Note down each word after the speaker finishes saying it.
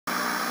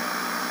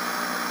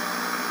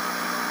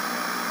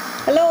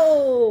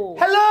Hello.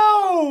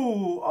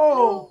 Hello!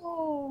 Oh.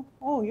 Hello.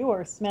 Oh, you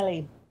are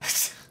smelly.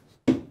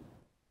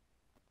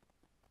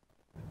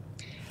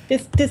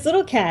 This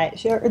little cat,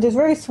 this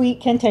very sweet,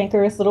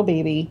 cantankerous little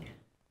baby,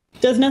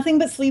 does nothing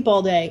but sleep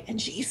all day,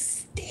 and she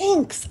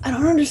stinks. I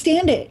don't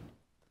understand it.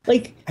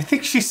 Like, I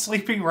think she's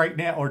sleeping right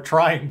now, or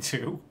trying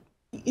to.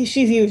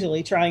 she's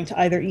usually trying to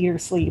either eat or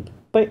sleep,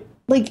 but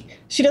like,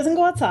 she doesn't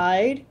go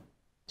outside.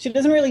 She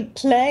doesn't really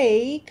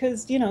play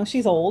because,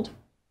 she's old.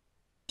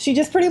 She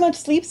just pretty much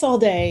sleeps all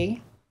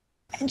day,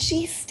 and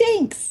she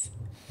stinks.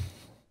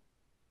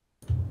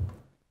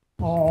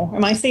 Oh,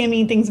 am I saying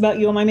mean things about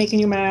you? Am I making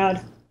you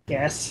mad?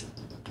 Yes.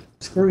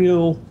 Screw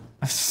you.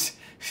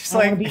 She's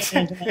I don't want like, to be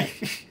on the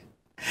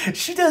internet.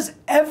 she does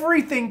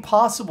everything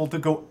possible to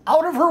go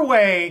out of her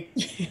way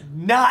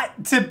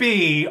not to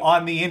be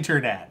on the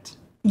internet.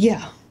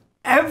 Yeah.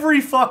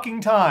 Every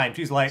fucking time.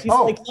 She's like, She's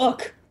oh, like,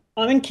 look,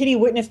 I'm in kitty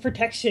witness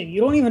protection.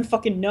 You don't even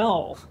fucking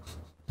know.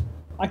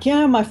 I can't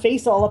have my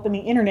face all up in the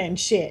internet and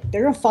shit.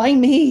 They're gonna find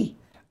me.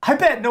 I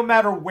bet no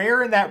matter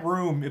where in that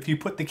room, if you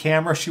put the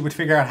camera, she would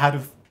figure out how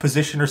to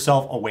position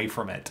herself away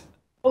from it.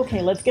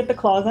 Okay, let's get the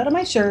claws out of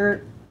my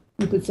shirt.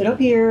 You could sit up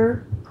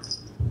here.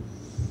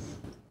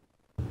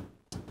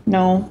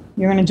 No,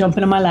 you're gonna jump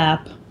into my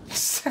lap.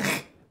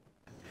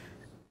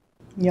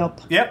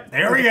 Yup. Yep,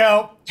 there we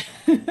go.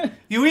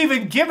 You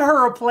even give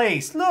her a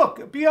place.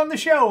 Look, be on the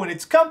show, and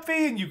it's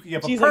comfy, and you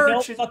have a She's like,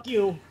 perch. nope, fuck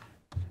you.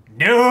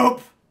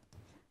 Nope.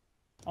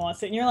 I want to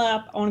sit in your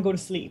lap. I want to go to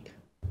sleep.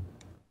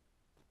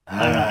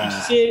 I'm not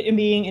interested in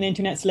being an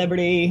internet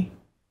celebrity.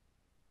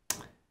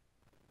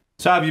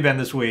 So how have you been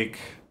this week?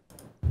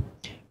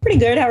 Pretty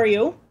good. How are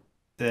you?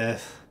 Uh,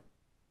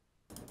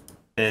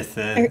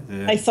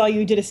 I saw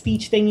you did a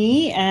speech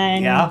thingy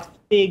and Yeah.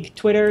 big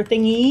Twitter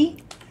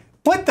thingy.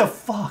 What the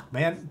fuck,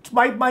 man?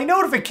 My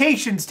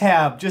notifications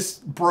tab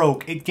just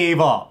broke. It gave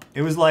up.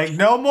 It was like,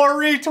 no more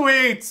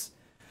retweets.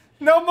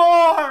 No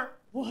more.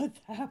 What's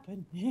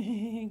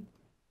happening?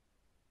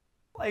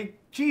 Like,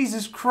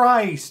 Jesus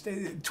Christ.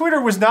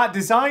 Twitter was not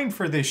designed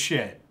for this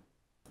shit.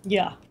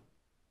 Yeah.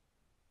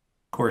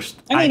 Of course.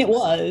 I mean, it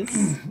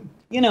was.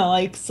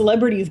 Like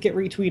celebrities get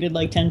retweeted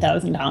like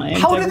 10,000 times.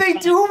 How do every they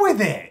time. do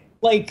with it?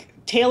 Like,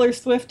 Taylor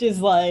Swift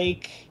is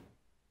like,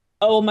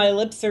 oh, my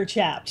lips are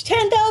chapped.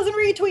 10,000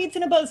 retweets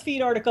in a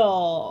BuzzFeed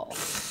article.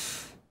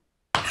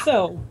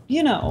 So,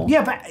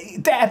 Yeah,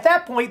 but at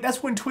that point,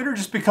 that's when Twitter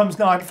just becomes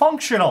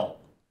non-functional.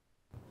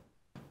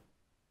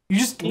 You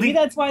just Maybe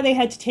that's why they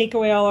had to take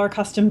away all our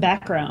custom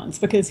backgrounds,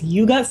 because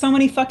you got so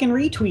many fucking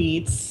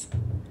retweets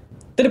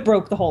that it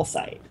broke the whole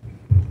site.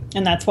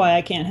 And that's why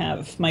I can't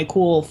have my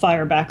cool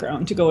fire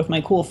background to go with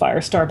my cool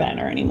fire star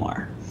banner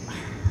anymore.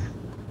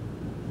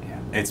 Yeah,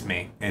 it's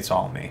me. It's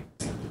all me.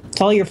 It's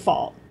all your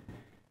fault.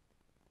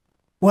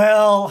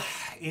 Well,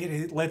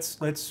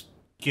 let's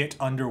get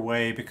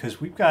underway because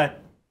we've got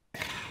a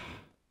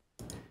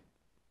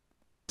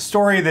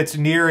story that's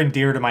near and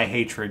dear to my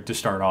hatred to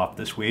start off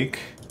this week.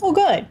 Oh,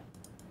 good.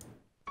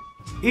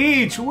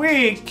 Each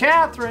week,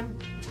 Catherine,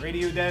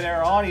 Radio Dead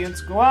Air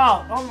audience, go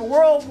out on the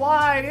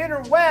worldwide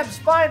interwebs,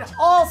 find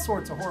all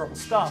sorts of horrible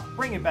stuff,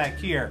 bring it back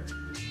here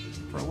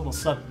for a little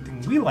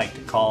something we like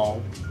to call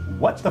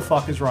What the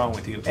Fuck Is Wrong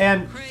With You?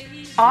 And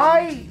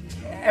I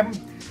am...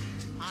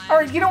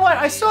 Alright, you know what?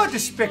 I saw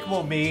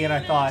Despicable Me and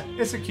I thought,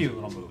 it's a cute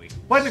little movie.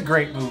 Wasn't a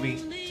great movie.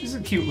 It's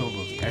a cute little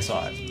movie. I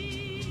saw it.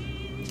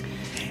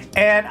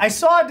 And I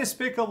saw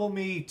Despicable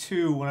Me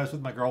 2 when I was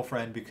with my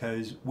girlfriend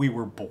because we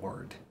were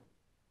bored.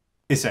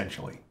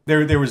 Essentially.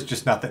 There was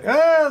just nothing.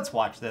 Let's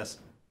watch this.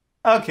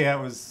 Okay,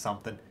 that was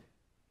something.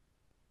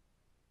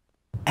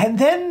 And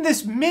then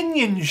this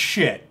Minion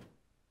shit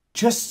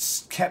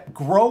just kept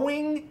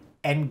growing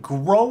and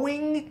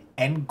growing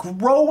and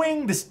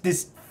growing.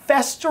 This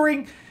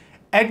festering.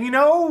 And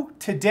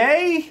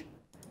today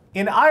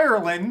in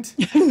Ireland,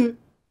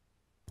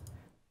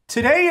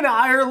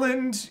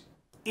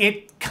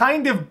 it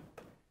kind of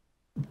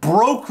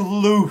broke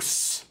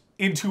loose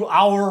into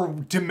our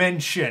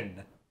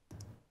dimension.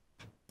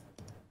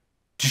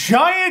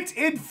 Giant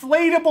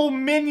inflatable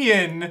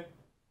minion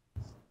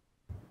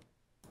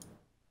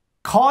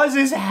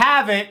causes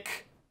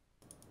havoc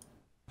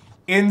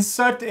in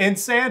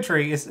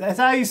Santry. Is that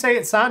how you say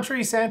it?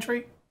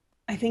 Santry?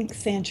 I think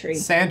Santry.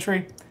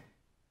 Santry.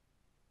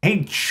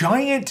 A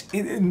giant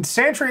in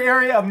Santry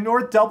area of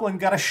North Dublin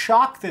got a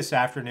shock this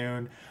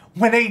afternoon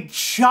when a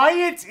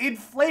giant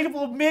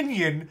inflatable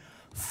minion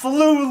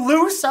flew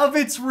loose of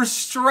its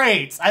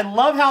restraints. I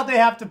love how they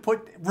have to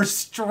put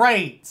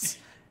restraints.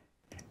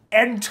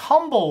 And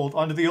tumbled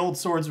onto the Old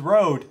Swords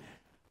Road.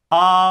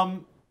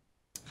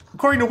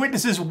 According to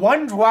witnesses,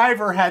 one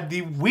driver had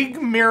the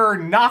wing mirror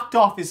knocked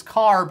off his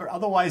car, but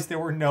otherwise there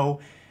were no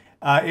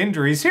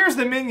injuries. Here's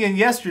the minion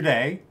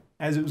yesterday,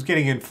 as it was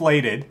getting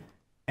inflated.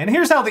 And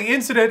here's how the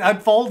incident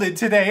unfolded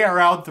today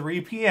around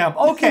 3 p.m.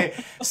 Okay,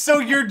 so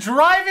you're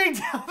driving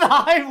down the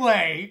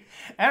highway,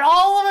 and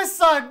all of a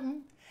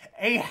sudden,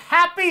 a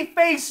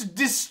happy-faced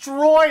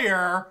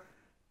destroyer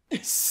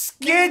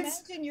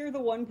skids. Imagine you're the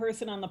one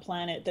person on the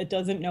planet that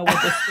doesn't know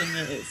what this thing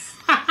is.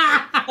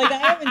 Like, I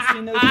haven't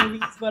seen those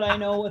movies, but I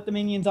know what the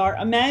minions are.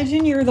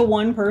 Imagine you're the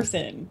one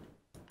person.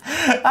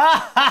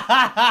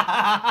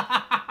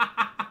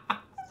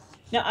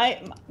 Now,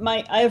 I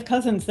have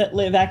cousins that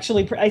live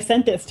actually. I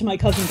sent this to my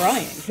cousin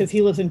Brian because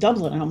he lives in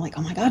Dublin, and I'm like,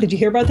 oh my God, did you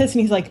hear about this?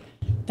 And he's like,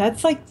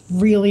 that's like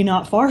really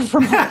not far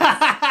from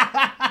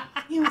us.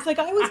 He was like,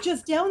 I was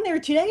just down there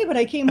today, but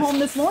I came home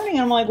this morning.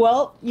 And I'm like,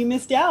 well, you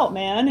missed out,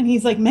 man. And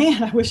he's like,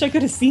 man, I wish I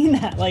could have seen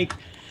that. Like,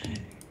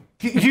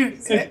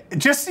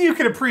 just so you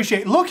can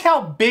appreciate, look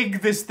how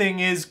big this thing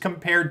is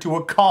compared to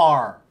a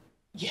car.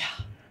 yeah.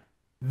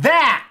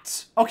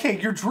 That! Okay,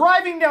 you're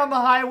driving down the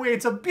highway.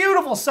 It's a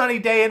beautiful sunny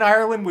day in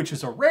Ireland, which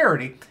is a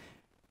rarity.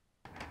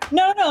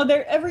 No,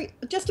 they're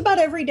just about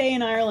every day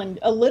in Ireland,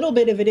 a little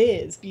bit of it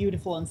is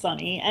beautiful and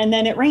sunny, and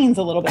then it rains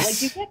a little bit.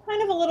 Like, you get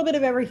kind of a little bit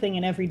of everything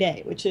in every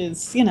day, which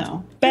is,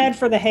 bad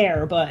for the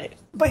hair, but...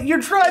 But you're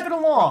driving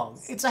along.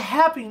 It's a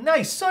happy,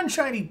 nice,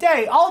 sunshiny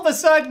day. All of a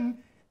sudden,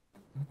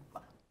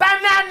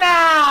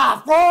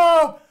 banana!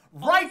 Whoa!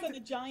 Right. Also,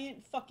 the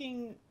giant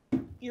fucking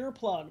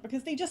earplug,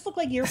 because they just look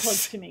like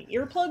earplugs to me.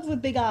 Earplugs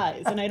with big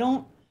eyes, and I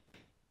don't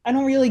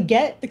really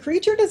get the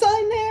creature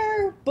design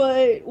there,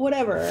 but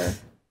whatever.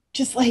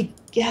 Just like,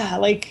 yeah,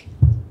 like...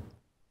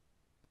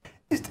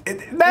 You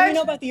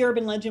know about the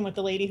urban legend with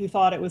the lady who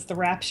thought it was the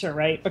Rapture,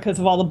 right? Because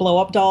of all the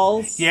blow-up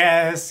dolls?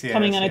 Yes,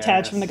 coming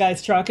unattached from the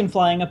guy's truck and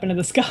flying up into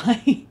the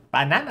sky.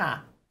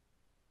 Banana.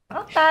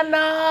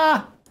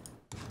 Banana.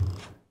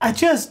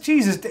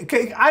 Jesus,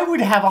 I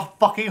would have a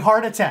fucking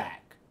heart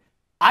attack.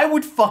 I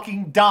would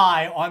fucking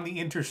die on the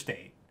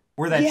interstate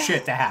were that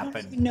shit to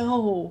happen.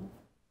 No.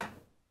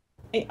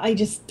 I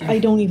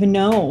don't even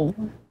know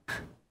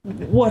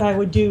what I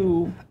would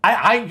do.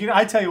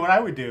 I tell you what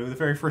I would do. The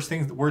very first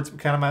thing, the words would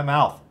come out of my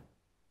mouth.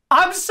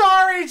 I'm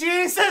sorry,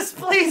 Jesus,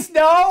 please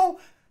no.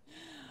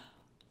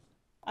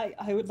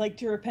 I would like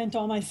to repent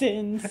all my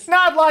sins.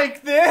 Not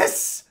like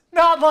this.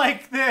 Not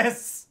like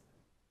this.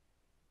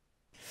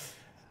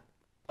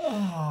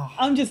 Oh.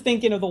 I'm just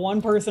thinking of the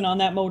one person on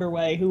that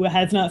motorway who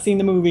has not seen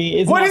the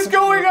movie. What is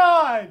going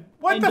on?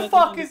 What the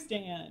fuck is...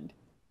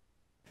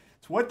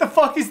 What the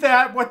fuck is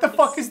that? What the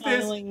fuck is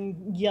this?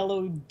 Smiling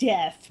yellow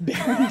death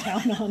bearing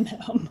down on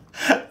them.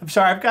 I'm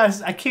sorry,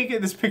 I can't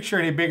get this picture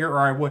any bigger, or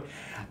I would.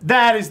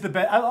 That is the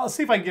best. I'll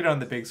see if I can get it on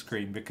the big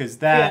screen, because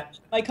that... Yeah,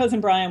 my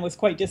cousin Brian was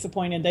quite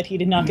disappointed that he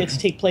did not get to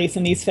take place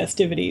in these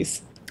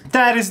festivities.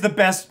 That is the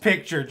best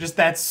picture. Just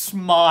that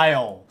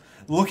smile.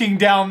 Looking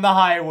down the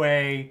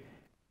highway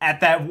at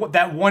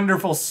that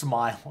wonderful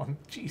smile.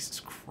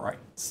 Jesus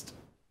Christ.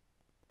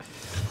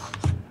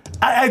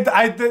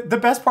 The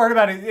best part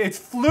about it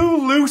flew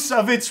loose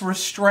of its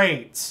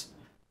restraints.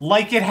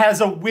 Like it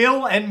has a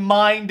will and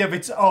mind of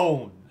its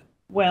own.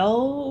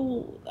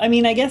 Well, I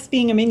mean, I guess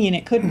being a minion,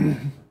 it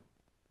couldn't.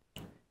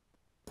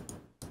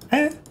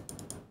 And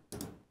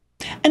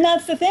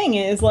that's the thing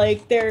is,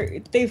 like,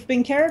 they've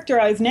been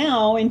characterized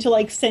now into,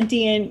 like,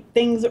 sentient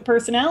things with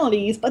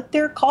personalities, but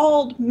they're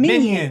called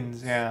minions.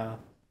 Minions, yeah.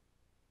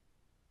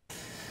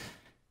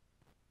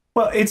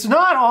 Well, it's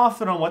not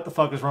often on What the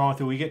Fuck is Wrong with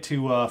You we get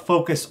to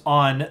focus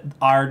on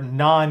our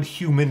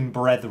non-human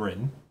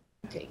brethren.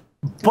 Okay.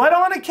 But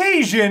on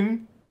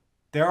occasion,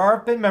 there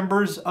have been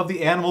members of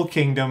the animal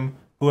kingdom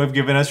who have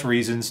given us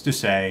reasons to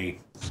say,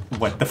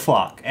 what the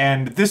fuck?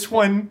 And this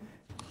one,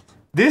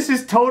 this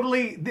is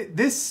totally,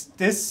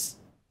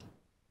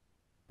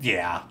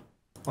 yeah.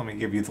 Let me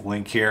give you the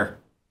link here.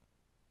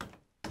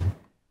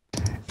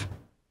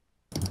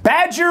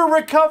 Badger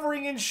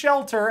recovering in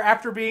shelter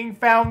after being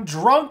found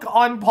drunk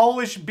on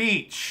Polish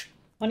beach.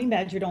 Honey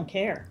badger don't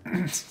care.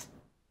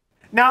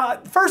 Now,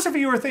 first of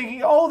you are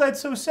thinking, oh, that's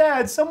so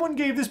sad. Someone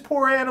gave this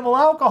poor animal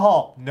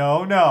alcohol.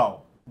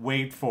 No.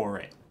 Wait for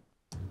it.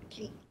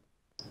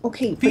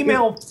 Okay.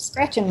 Female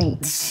scratching me.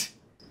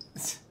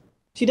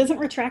 She doesn't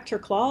retract her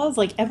claws,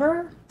 like,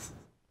 ever.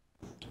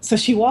 So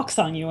she walks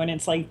on you, and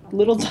it's like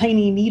little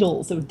tiny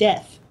needles of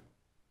death.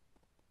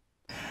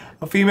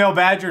 A female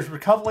badger is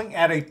recovering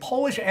at a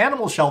Polish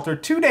animal shelter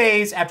 2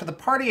 days after the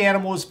party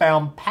animal was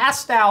found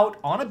passed out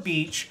on a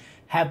beach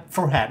had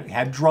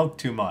drunk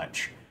too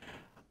much.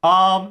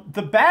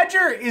 The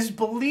badger is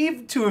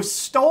believed to have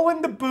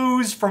stolen the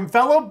booze from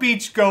fellow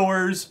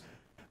beachgoers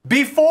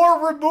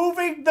before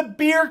removing the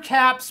beer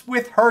caps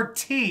with her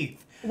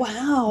teeth.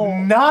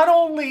 Wow. Not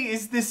only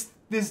is this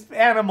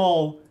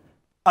animal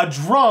a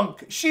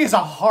drunk, she is a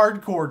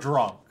hardcore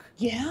drunk.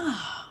 Yeah.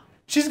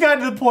 She's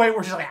gotten to the point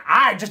where she's like,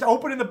 just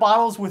opening the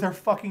bottles with her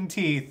fucking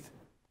teeth.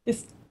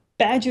 This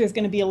badger is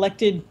going to be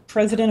elected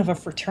president of a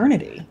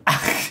fraternity.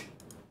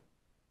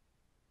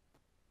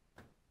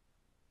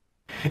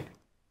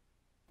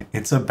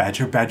 It's a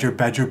badger,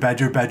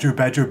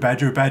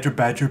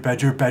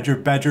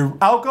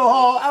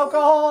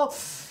 alcohol.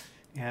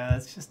 Yeah,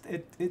 it's just,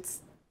 it's,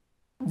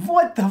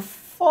 what the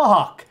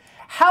fuck?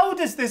 How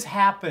does this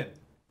happen?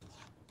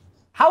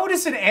 How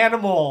does an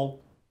animal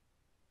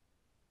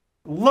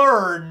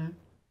learn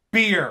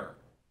beer?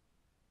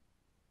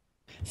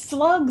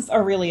 Slugs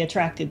are really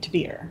attracted to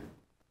beer.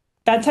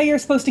 That's how you're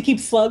supposed to keep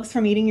slugs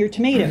from eating your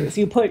tomatoes.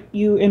 You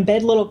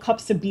embed little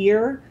cups of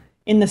beer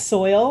in the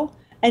soil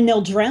and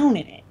they'll drown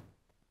in it.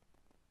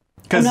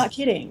 I'm Because not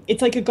kidding.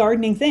 It's like a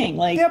gardening thing.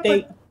 yeah, Like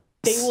but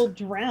they will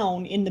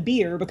drown in the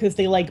beer because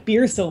they like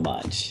beer so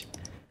much.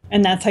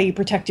 And that's how you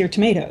protect your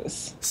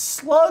tomatoes.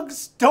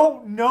 slugs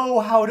don't know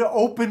how to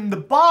open the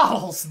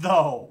bottles,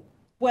 though.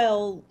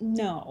 Well,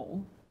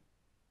 no.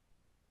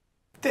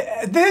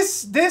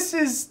 This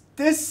is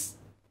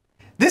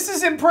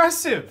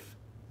impressive.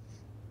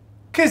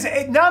 Because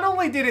not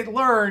only did it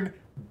learn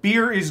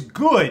beer is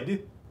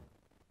good,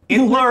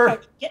 it learned how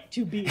to get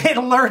to beer. it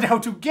learned how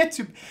to get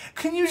to.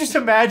 Can you just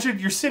imagine?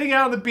 You're sitting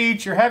out on the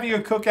beach, you're having a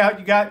cookout,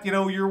 you got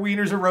your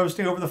wieners are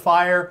roasting over the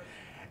fire,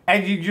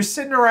 and you're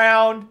sitting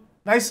around,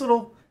 nice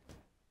little,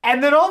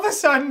 and then all of a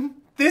sudden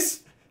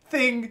this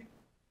thing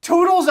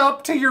toodles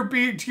up to your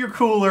beer to your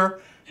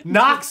cooler,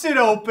 knocks it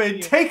open,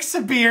 takes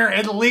a beer,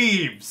 and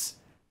leaves.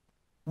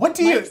 What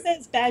do you? Mike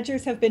says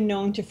badgers have been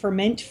known to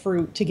ferment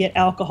fruit to get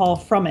alcohol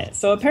from it.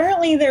 So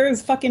apparently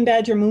there's fucking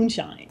badger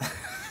moonshine.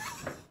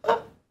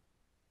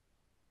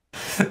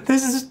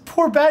 This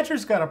poor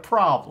badger's got a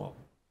problem.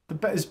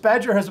 This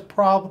badger has a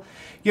problem.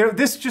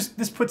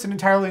 This puts an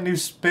entirely new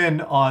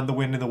spin on The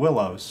Wind in the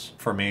Willows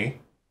for me.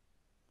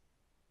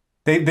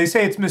 They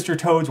say it's Mr.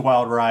 Toad's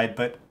Wild Ride,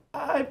 but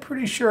I'm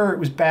pretty sure it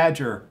was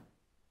Badger.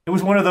 It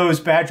was one of those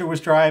Badger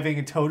was driving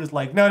and Toad is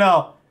like,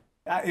 no.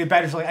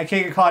 Badger's like, I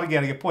can't get caught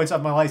again. I get points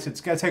off my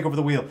license. Gotta take over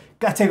the wheel.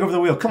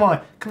 Come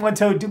on,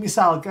 Toad, do me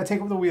solid. Gotta take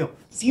over the wheel.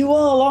 It's you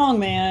all along,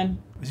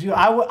 man.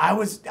 I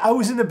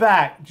was in the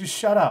back. Just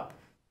shut up.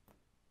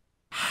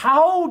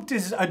 How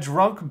does a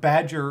drunk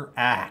badger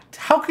act?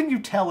 How can you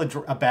tell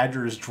a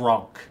badger is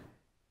drunk?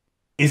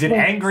 Is it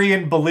angry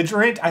and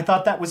belligerent? I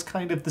thought that was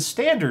kind of the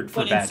standard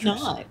for badgers. But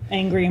it's not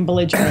angry and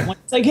belligerent. When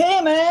it's like,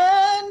 hey,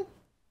 man,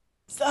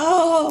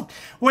 stop.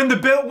 When a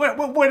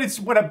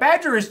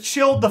badger is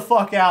chilled the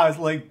fuck out, it's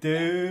like,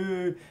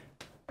 dude,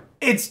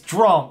 it's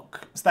drunk.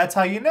 So that's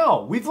how you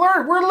know.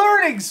 We're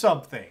learning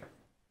something.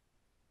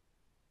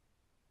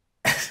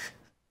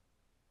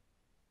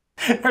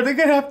 Are they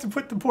gonna have to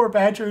put the poor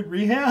badger in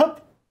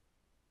rehab?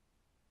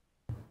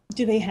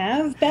 Do they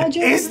have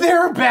badgers? Is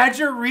there a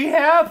badger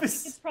rehab?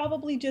 It's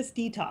probably just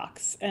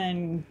detox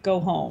and go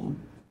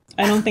home.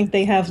 I don't think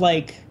they have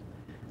like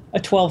a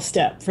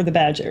 12-step for the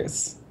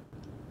badgers.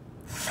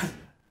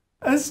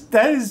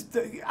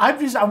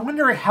 I'm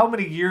wondering how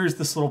many years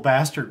this little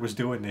bastard was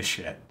doing this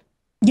shit.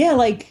 Yeah,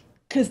 like,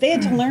 because he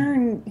had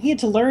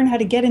to learn how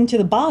to get into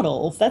the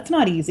bottles. That's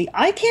not easy.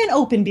 I can't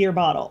open beer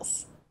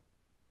bottles.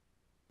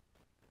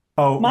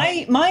 Oh,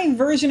 my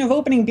version of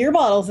opening beer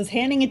bottles is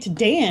handing it to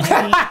Dan.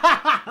 Show me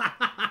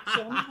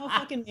how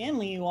fucking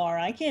manly you are.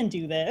 I can't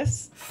do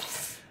this.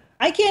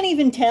 I can't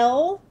even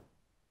tell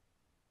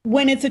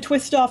when it's a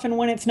twist off and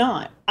when it's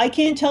not. I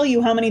can't tell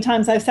you how many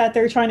times I've sat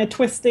there trying to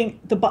twist the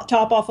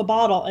top off a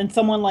bottle and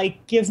someone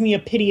like gives me a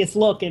piteous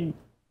look and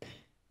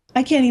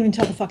I can't even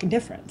tell the fucking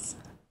difference.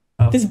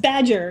 Oh. This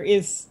badger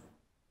is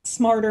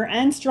smarter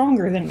and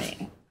stronger than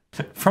me.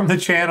 From the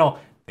channel,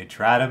 they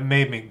try to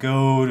make me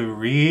go to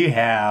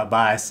rehab.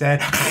 I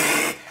said...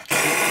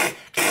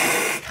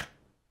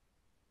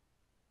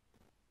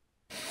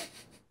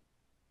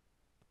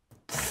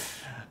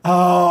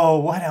 Oh,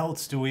 what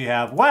else do we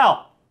have?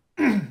 Well,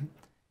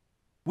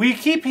 we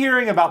keep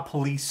hearing about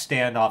police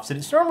standoffs, and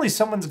it's normally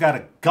someone's got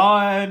a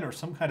gun or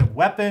some kind of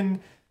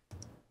weapon.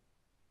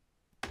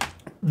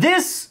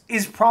 This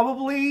is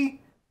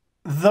probably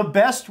the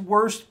best,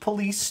 worst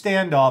police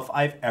standoff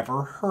I've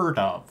ever heard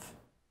of.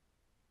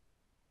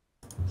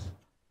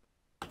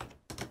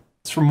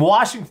 It's from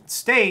Washington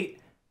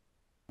State.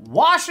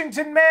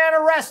 Washington man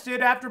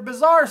arrested after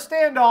bizarre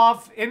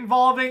standoff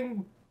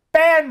involving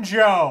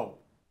banjo.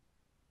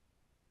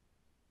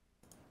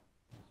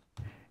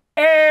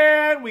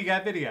 And we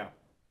got video.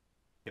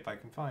 If I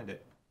can find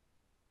it.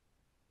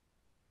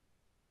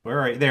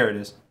 There it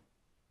is.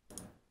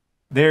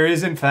 There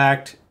is, in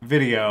fact,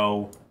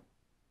 video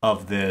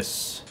of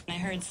this. I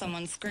heard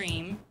someone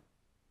scream.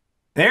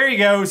 There he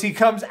goes. He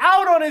comes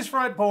out on his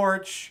front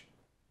porch.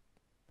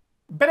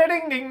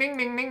 Ba-da-ding, ding, ding,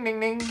 ding, ding, ding,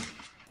 ding.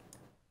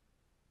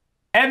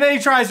 And then he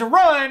tries to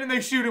run, and they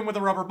shoot him with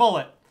a rubber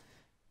bullet.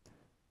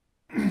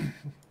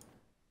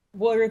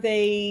 Were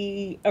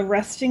they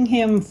arresting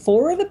him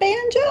for the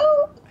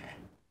banjo?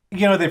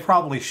 They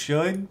probably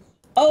should.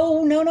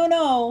 Oh,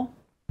 no.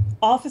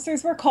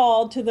 Officers were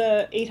called to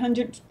the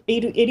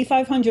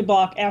 8500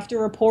 block after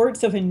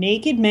reports of a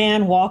naked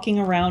man walking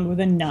around with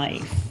a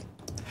knife.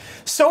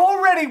 So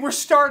already we're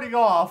starting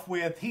off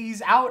with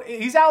he's out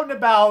and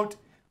about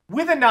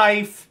with a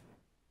knife.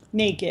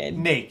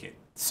 Naked.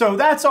 So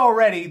that's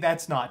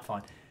not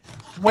fun.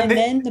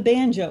 Then the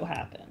banjo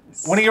happens.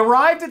 When he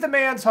arrived at the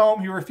man's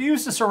home, he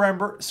refused to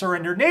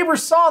surrender.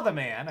 Neighbors saw the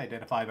man,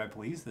 identified by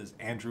police as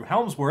Andrew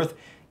Helmsworth,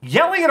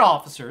 yelling at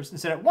officers and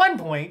said at one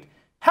point,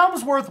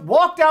 Helmsworth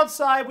walked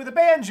outside with a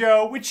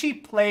banjo, which he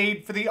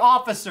played for the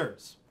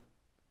officers.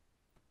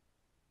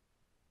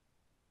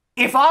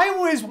 If I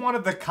was one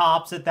of the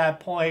cops at that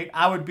point,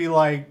 I would be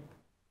like,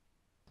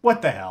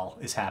 what the hell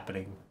is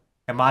happening?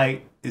 Am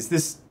I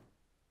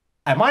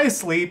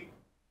asleep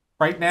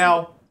right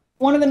now?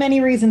 one of the many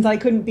reasons I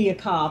couldn't be a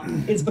cop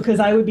is because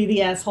I would be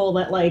the asshole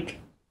that like,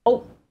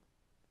 oh,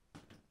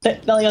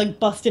 that like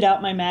busted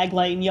out my mag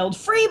light and yelled,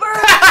 "Free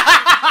bird!"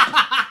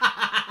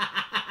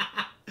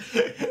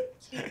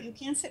 You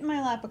can't sit in my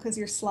lap because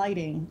you're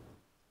sliding.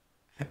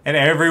 And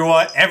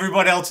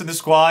everyone else in the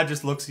squad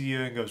just looks at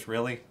you and goes,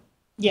 "Really?"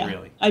 Yeah,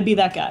 really. I'd be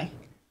that guy.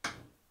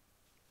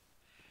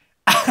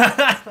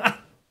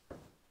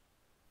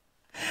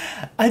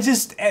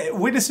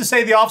 Witnesses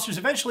say the officers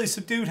eventually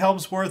subdued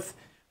Helmsworth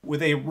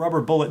with a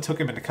rubber bullet, took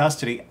him into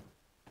custody.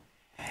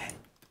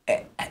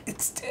 The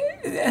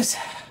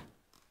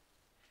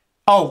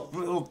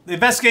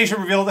investigation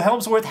revealed that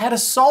Helmsworth had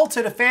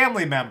assaulted a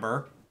family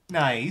member.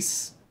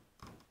 Nice.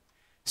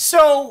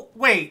 So,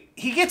 wait,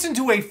 he gets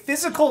into a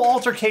physical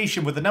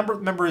altercation with a member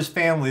of his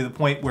family to the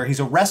point where he's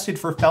arrested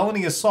for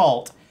felony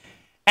assault,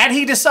 and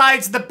he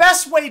decides the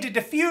best way to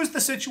defuse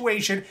the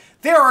situation,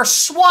 there are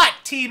SWAT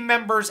team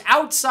members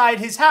outside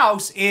his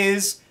house,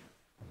 is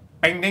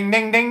bing ding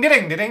ding ding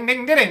ding ding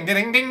ding ding ding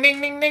ding ding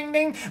ding ding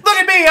ding. Look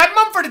at me, I'm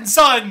Mumford and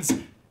Sons.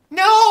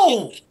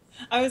 No.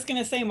 I was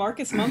gonna say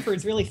Marcus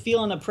Mumford's really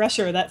feeling the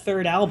pressure of that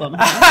third album.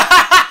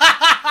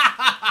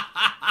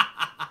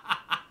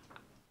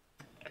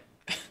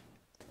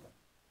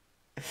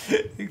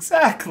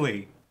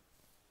 Exactly.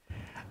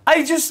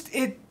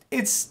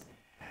 It's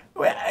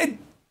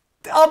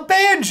a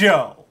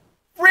banjo.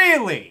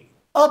 Really?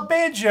 A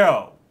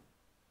banjo.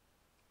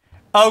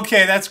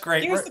 Okay, that's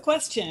great. Here's the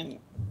question.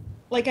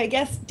 Like, I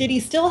guess, did he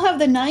still have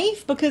the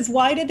knife? Because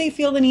why did they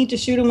feel the need to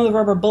shoot him with a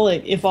rubber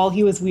bullet if all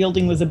he was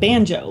wielding was a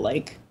banjo?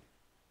 Like,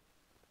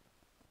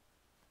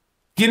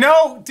 you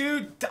know,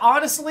 dude,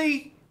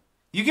 honestly,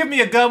 you give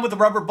me a gun with a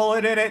rubber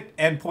bullet in it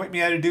and point me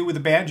how to do with a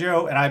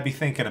banjo, and I'd be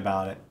thinking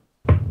about it.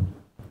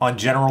 On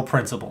general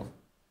principle.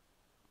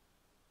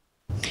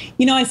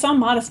 you know, I saw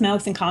Modest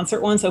Mouse in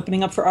concert once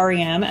opening up for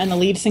REM, and the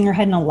lead singer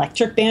had an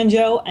electric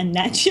banjo, and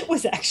that shit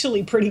was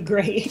actually pretty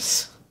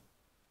great.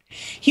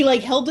 He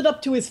like held it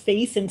up to his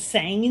face and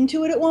sang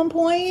into it at one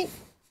point,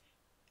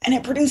 and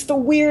it produced the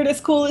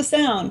weirdest, coolest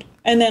sound.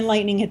 And then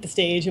lightning hit the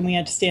stage, and we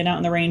had to stand out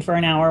in the rain for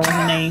an hour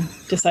when they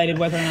decided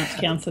whether or not to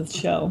cancel the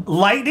show.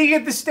 Lightning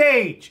hit the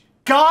stage.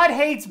 God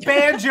hates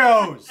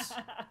banjos.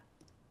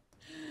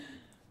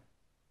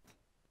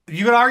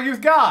 You can argue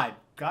with God.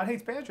 God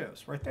hates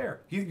banjos, right there.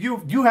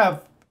 You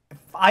have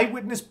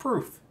eyewitness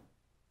proof.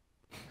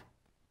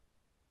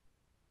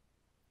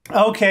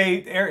 Okay,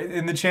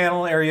 in the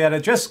channel,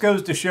 Arietta, just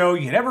goes to show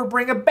you never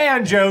bring a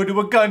banjo to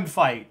a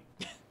gunfight.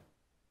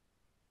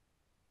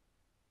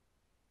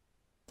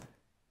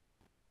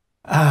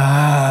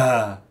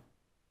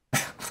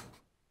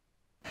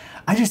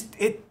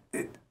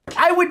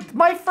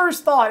 My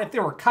first thought, if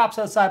there were cops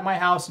outside my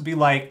house, would be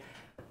like,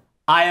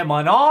 I am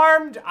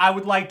unarmed. I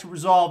would like to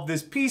resolve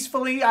this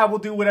peacefully. I will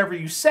do whatever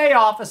you say,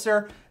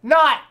 officer.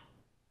 Not,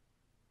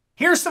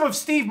 here's some of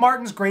Steve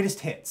Martin's greatest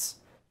hits.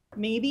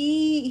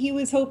 Maybe he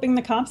was hoping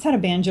the cops had a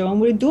banjo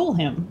and would duel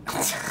him.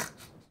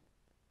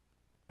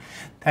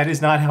 That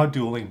is not how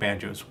dueling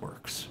banjos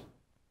works.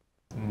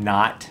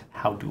 Not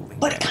how dueling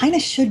But it kind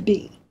of should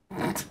be.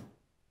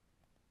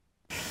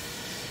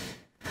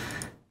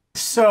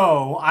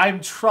 So, I'm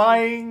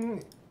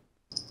trying...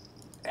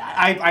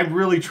 I'm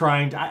really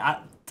trying...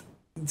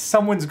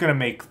 someone's going to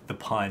make the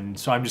pun,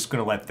 so I'm just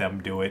going to let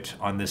them do it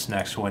on this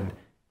next one.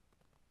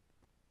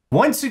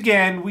 Once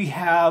again, we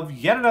have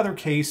yet another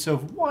case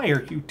of why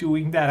are you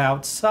doing that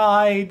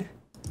outside?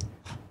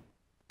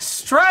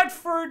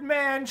 Stratford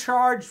man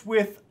charged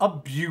with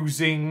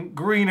abusing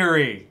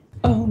greenery.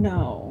 Oh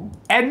no.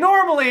 And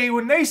normally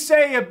when they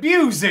say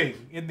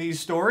abusing in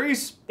these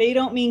stories, they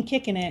don't mean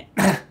kicking it.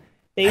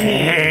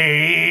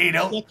 They mean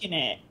kicking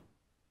it.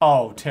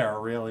 Oh, Tara,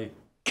 really?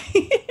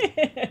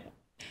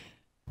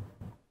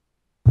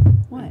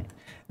 What?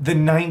 The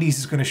 90s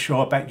is going to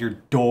show up at your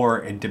door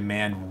and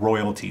demand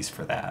royalties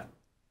for that.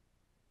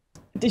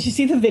 Did you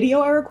see the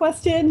video I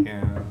requested?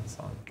 Yeah, it's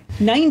on.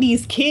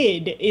 90s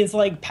kid is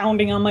like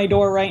pounding on my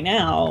door right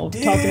now,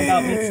 talking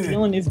about me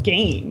stealing his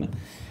game.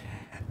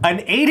 An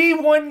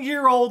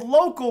 81-year-old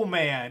local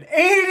man,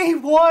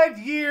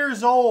 81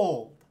 years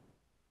old.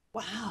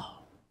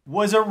 Wow.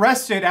 Was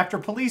arrested after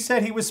police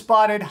said he was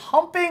spotted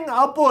humping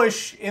a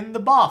bush in the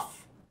Buff.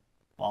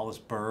 Wallace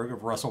Berg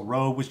of Russell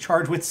Road was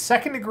charged with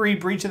second-degree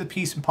breach of the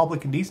peace and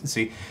public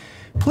indecency.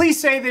 Police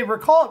say they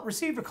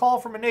received a call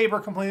from a neighbor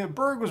complaining that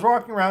Berg was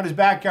walking around his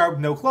backyard with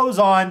no clothes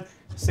on.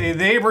 Say the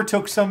neighbor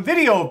took some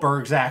video of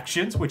Berg's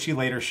actions, which he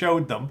later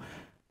showed them.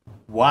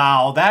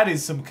 Wow, that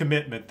is some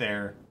commitment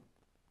there.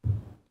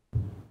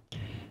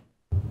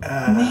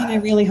 Man, I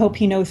really hope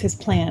he knows his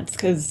plants,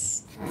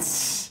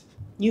 because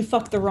you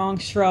fucked the wrong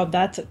shrub.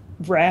 That's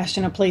rash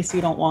in a place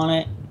you don't want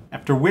it.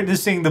 After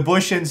witnessing the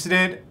bush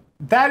incident,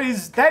 that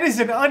is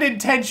an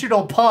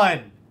unintentional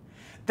pun.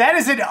 That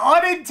is an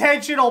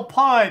unintentional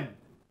pun.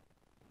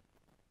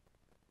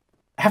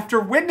 After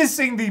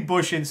witnessing the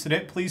bush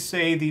incident, police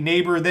say the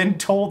neighbor then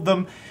told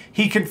them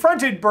he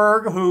confronted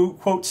Berg, who,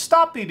 quote,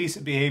 stopped the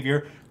indecent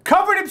behavior,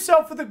 covered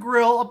himself with a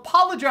grill,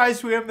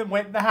 apologized to him, then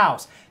went in the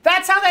house.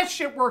 That's how that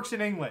shit works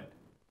in England.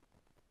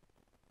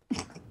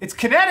 It's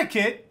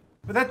Connecticut,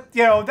 but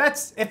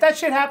that's if that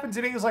shit happens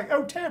in England, it's like,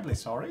 oh, terribly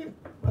sorry.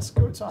 Let's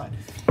go inside.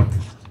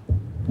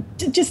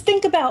 Just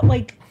think about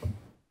like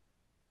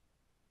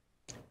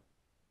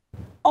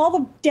all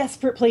the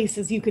desperate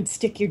places you could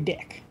stick your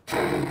dick.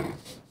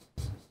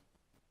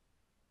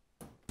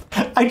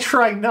 I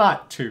try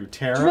not to,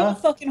 Tara. Drill a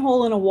fucking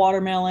hole in a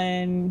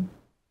watermelon,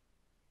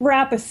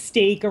 wrap a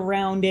steak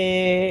around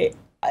it,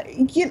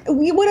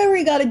 whatever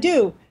you got to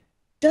do.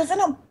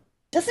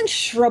 Doesn't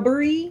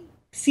shrubbery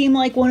seem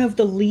like one of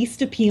the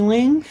least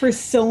appealing for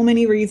so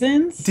many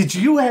reasons? Did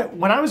you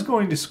when I was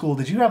going to school,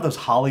 did you have those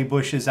holly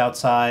bushes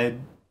outside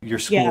your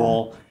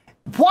school? Yeah.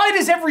 Why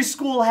does every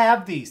school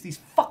have these? These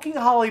fucking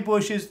holly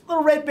bushes,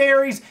 little red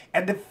berries,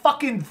 and the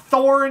fucking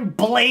thorn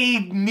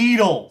blade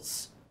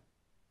needles.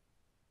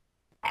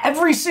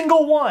 Every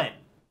single one.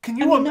 Can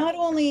you not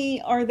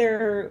only are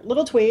there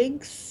little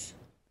twigs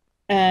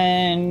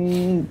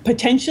and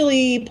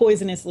potentially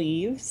poisonous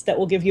leaves that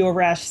will give you a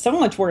rash so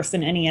much worse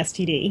than any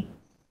STD,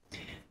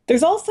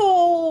 there's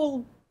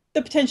also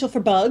the potential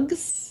for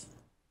bugs,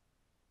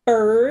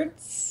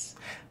 birds.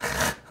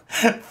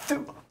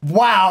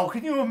 Wow,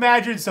 can you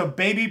imagine some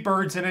baby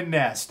birds in a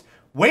nest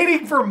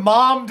waiting for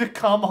mom to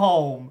come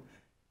home?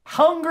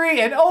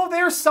 Hungry, and oh,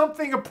 there's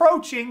something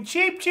approaching.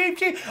 Cheep, cheep,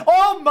 cheep.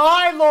 Oh,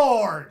 my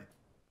Lord.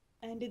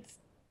 And it's...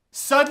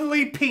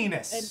 Suddenly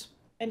penis.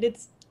 And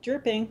it's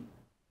dripping.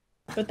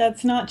 But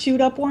that's not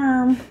chewed up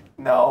worm.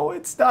 No,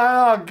 it's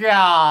not. Oh,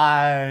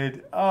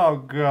 God. Oh,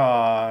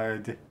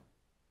 God.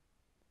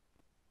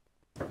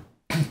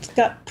 It's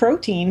got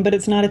protein, but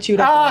it's not a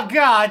chewed up worm. Oh,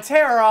 God,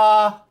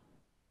 Tara.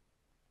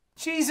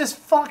 Jesus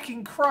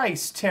fucking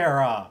Christ,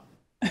 Tara.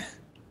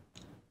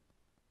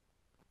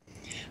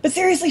 But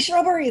seriously,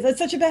 shrubbery, that's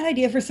such a bad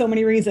idea for so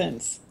many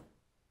reasons.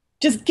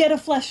 Just get a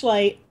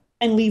fleshlight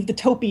and leave the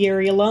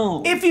topiary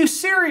alone. If you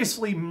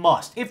seriously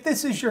must, if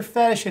this is your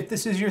fetish, if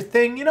this is your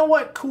thing, you know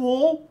what?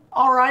 Cool.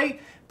 All right.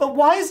 But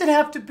why does it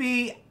have to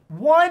be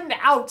one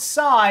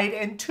outside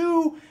and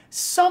two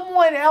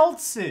someone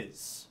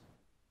else's?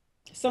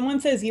 Someone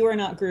says you are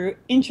not Groot.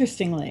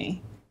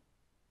 Interestingly,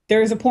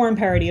 there's a porn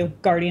parody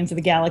of Guardians of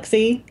the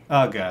Galaxy.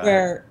 Oh, God.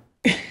 Where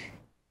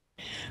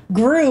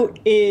Groot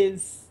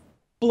is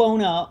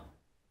blown up.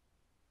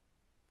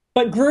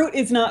 But Groot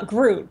is not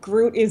Groot.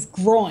 Groot is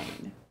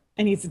groin.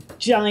 And he's a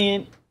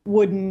giant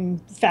wooden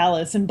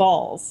phallus and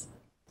balls.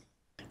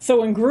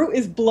 So when Groot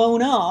is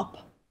blown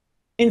up,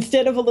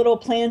 instead of a little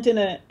plant in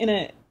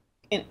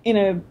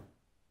a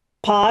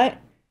pot,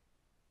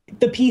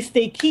 the piece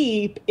they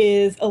keep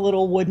is a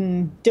little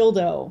wooden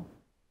dildo.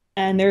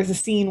 And there's a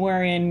scene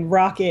wherein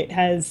Rocket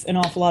has an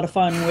awful lot of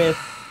fun with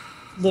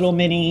little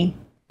mini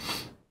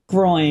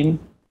groin.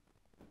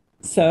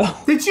 So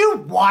did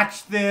you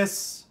watch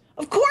this?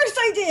 Of course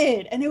I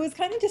did. And it was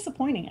kind of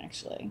disappointing,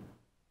 actually.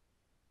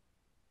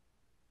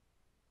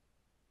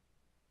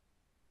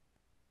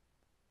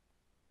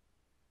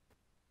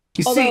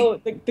 Although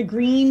the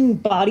green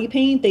body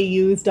paint they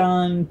used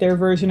on their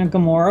version of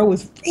Gamora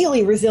was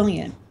really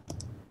resilient.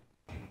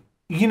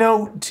 You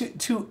know,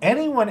 to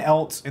anyone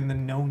else in the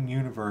known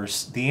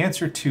universe, the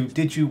answer to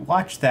did you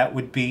watch that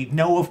would be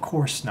no, of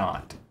course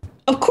not.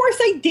 Of course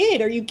I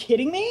did. Are you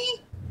kidding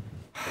me?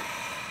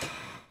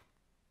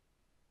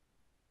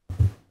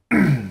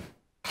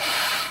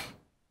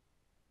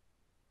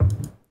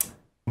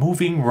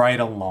 Moving right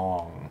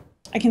along.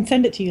 I can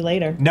send it to you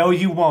later. No,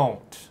 you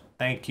won't.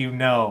 Thank you,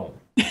 no.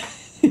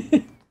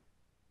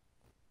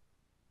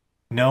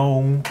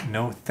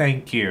 No,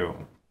 thank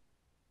you.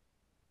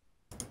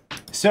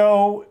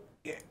 So,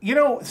 you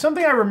know,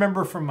 something I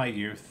remember from my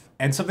youth,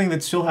 and something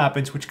that still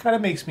happens, which kind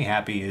of makes me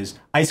happy, is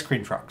ice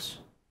cream trucks.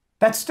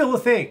 That's still a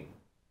thing.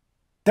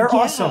 They're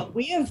awesome.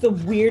 We have the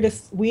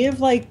weirdest, we have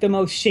like the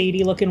most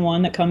shady looking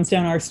one that comes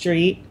down our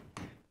street.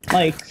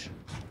 Like,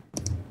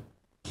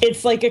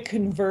 it's like a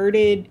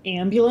converted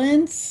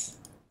ambulance.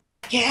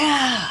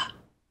 Yeah.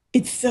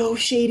 It's so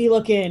shady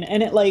looking.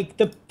 And it like,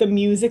 the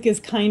music is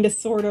kind of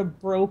sort of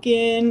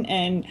broken.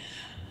 And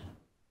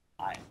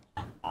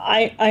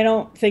I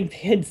don't think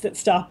kids that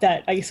stop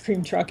that ice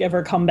cream truck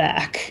ever come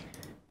back.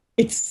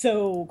 It's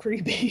so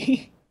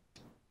creepy.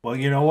 Well,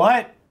 you know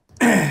what?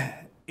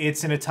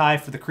 It's in a tie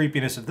for the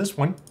creepiness of this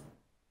one.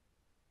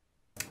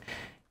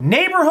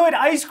 Neighborhood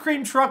ice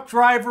cream truck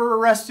driver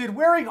arrested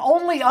wearing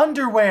only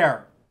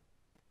underwear.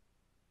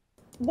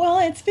 Well,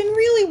 it's been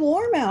really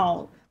warm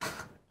out.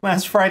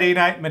 Last Friday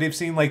night might have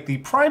seemed like the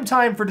prime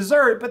time for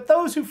dessert, but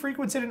those who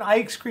frequented an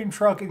ice cream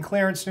truck in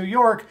Clarence, New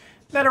York,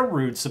 met a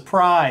rude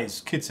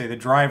surprise. Officials say the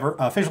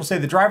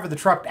driver of the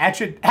truck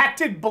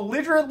acted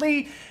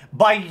belligerently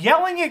by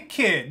yelling at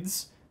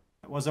kids.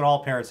 That wasn't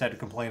all parents had to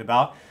complain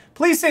about.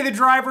 Police say the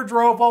driver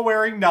drove while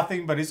wearing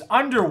nothing but his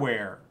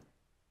underwear.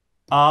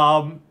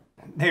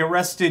 They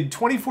arrested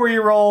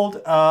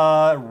 24-year-old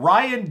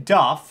Ryan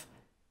Duff.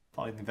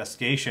 Following the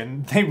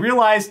investigation, they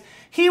realized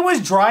he was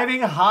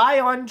driving high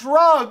on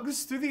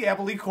drugs through the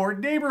Emily Court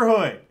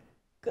neighborhood.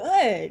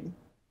 Good.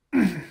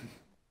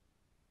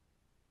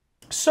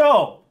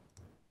 So,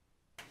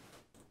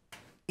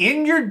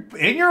 in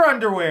your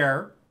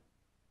underwear,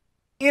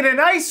 in an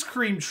ice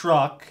cream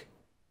truck,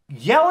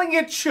 yelling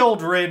at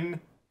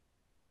children,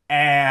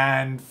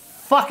 and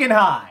fucking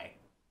high.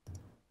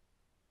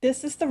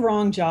 This is the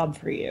wrong job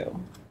for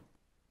you.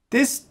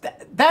 This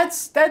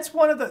is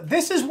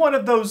one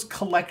of those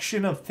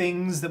collection of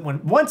things that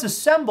when once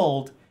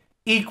assembled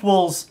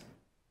equals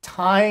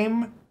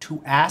time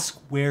to ask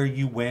where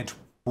you went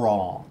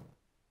wrong.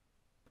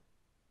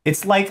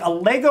 It's like a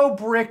Lego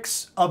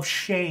bricks of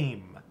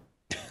shame.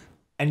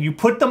 And you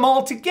put them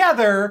all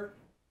together,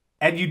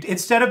 and you,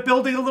 instead of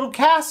building a little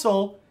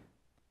castle,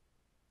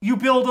 you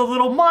build a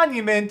little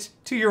monument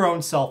to your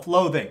own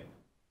self-loathing.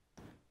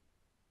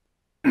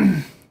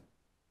 I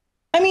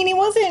mean, he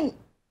wasn't,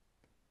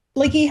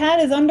 like, he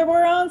had his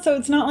underwear on, so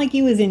it's not like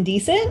he was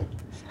indecent.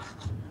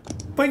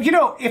 But, you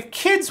know, if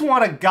kids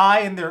want a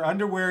guy in their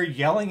underwear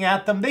yelling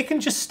at them, they can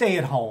just stay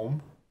at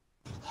home.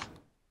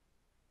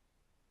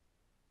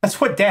 That's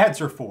what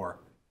dads are for.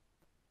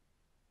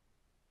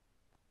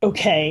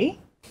 Okay.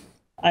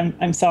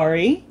 I'm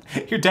sorry.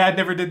 Your dad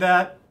never did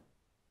that?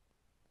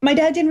 My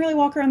dad didn't really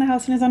walk around the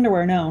house in his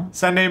underwear, no.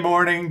 Sunday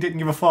morning, didn't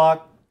give a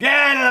fuck.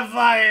 Get the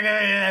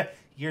fuck.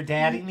 Your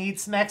daddy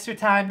needs some extra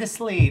time to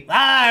sleep.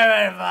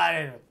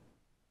 I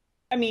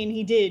mean,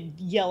 he did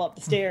yell up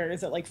the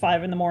stairs at like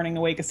 5 in the morning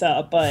to wake us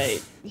up, but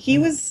he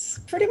was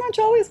pretty much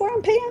always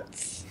wearing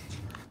pants.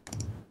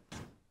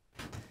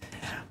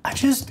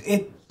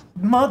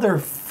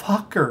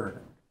 Motherfucker.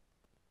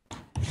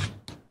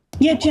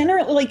 Yeah,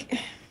 generally, like,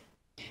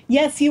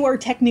 yes, you are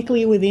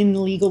technically within the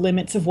legal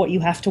limits of what you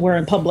have to wear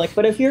in public,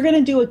 but if you're going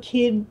to do a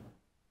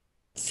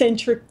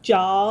kid-centric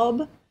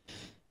job,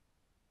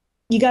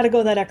 you got to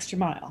go that extra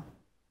mile.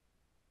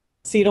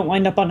 So you don't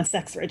wind up on a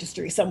sex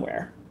registry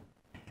somewhere.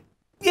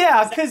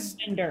 Yeah, because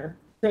gender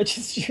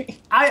registry.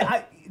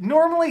 I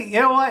normally,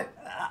 you know what?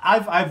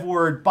 I've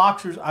worn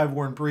boxers, I've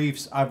worn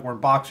briefs, I've worn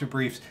boxer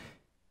briefs.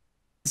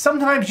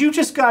 Sometimes you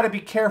just got to be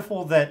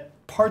careful that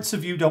parts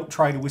of you don't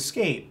try to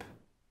escape.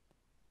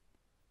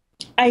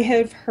 I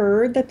have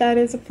heard that that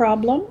is a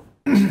problem.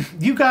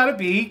 You got to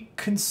be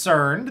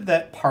concerned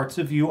that parts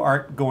of you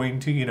aren't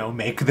going to, you know,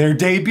 make their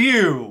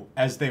debut,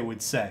 as they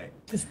would say.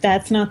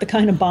 That's not the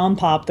kind of bomb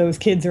pop those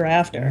kids are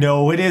after.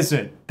 No, it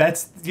isn't.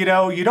 That's, you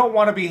know, you don't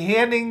want to be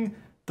handing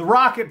the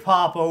rocket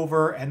pop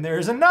over and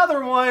there's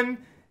another one.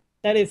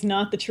 That is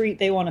not the treat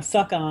they want to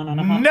suck on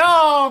a hot.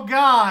 No,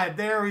 God,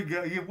 there we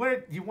go. You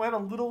went a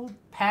little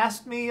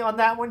past me on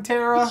that one,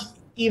 Tara.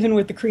 Even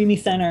with the creamy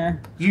center.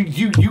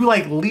 You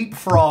like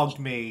leapfrogged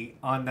me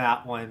on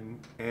that one,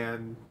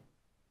 and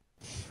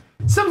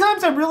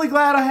sometimes I'm really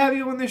glad I have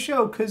you on this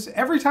show, because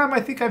every time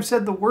I think I've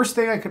said the worst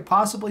thing I could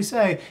possibly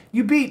say,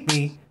 you beat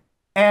me,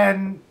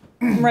 and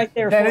I'm right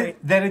there for you.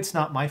 Then it's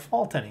not my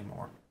fault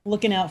anymore.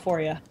 Looking out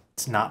for you.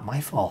 It's not my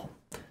fault.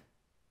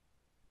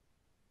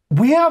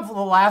 We have the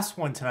last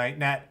one tonight,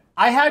 Nat.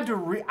 I had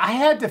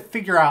to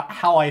figure out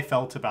how I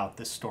felt about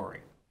this story.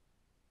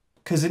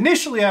 Because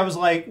initially I was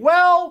like,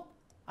 well,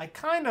 I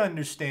kind of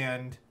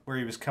understand where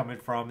he was coming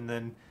from. And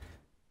then,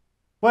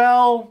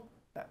 well,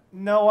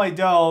 no, I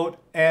don't.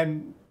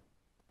 And,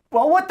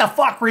 well, what the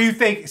fuck were you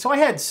thinking? So I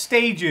had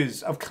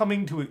stages of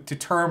coming to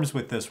terms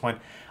with this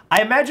one.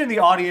 I imagine the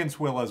audience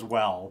will as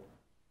well.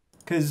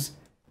 Because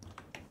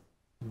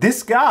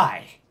this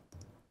guy...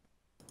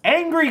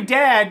 Angry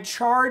dad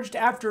charged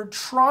after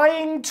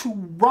trying to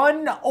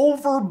run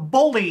over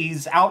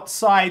bullies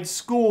outside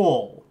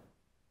school.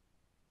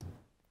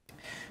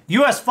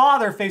 U.S.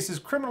 father faces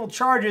criminal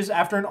charges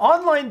after an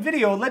online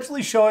video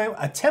allegedly showing him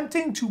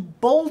attempting to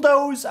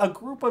bulldoze a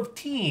group of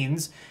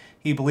teens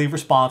he believed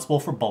responsible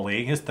for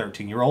bullying his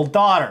 13-year-old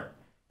daughter.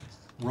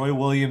 Roy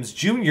Williams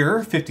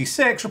Jr.,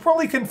 56,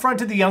 reportedly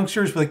confronted the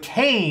youngsters with a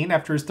cane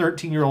after his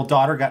 13-year-old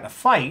daughter got in a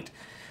fight.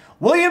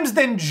 Williams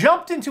then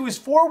jumped into his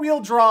four-wheel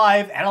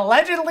drive and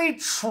allegedly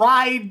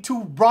tried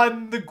to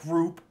run the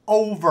group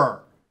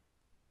over.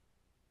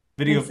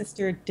 My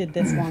sister did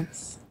this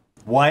once.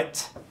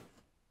 What?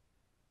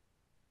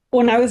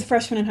 When I was a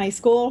freshman in high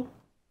school,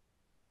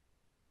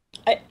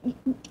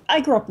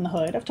 I grew up in the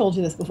hood. I've told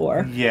you this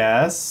before.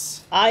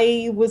 Yes.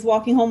 I was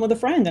walking home with a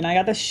friend, and I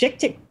got the shit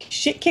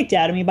kicked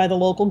out of me by the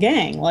local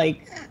gang.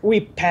 Like,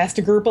 we passed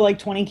a group of like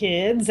 20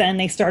 kids, and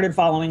they started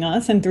following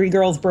us, and 3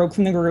 girls broke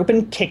from the group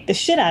and kicked the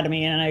shit out of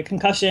me, and I had a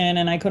concussion,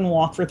 and I couldn't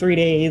walk for 3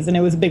 days, and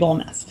it was a big old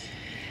mess.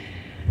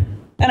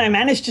 And I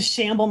managed to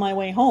shamble my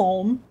way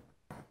home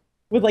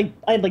with I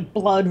had like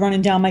blood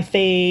running down my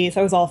face.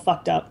 I was all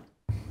fucked up.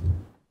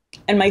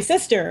 And my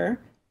sister,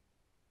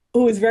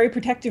 who was very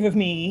protective of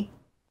me,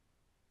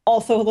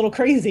 also a little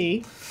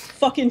crazy,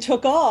 fucking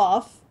took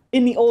off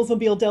in the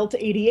Oldsmobile Delta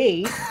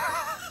 88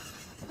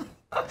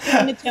 in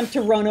an attempt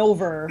to run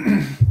over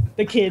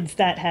the kids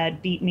that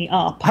had beat me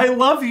up. I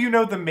love you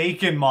know the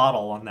make and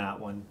model on that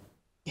one.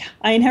 Yeah,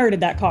 I inherited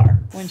that car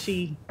when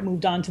she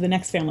moved on to the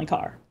next family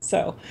car.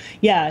 So,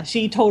 yeah,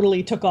 she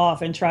totally took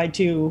off and tried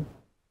to...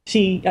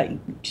 She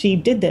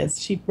did this.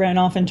 She ran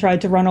off and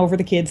tried to run over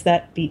the kids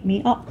that beat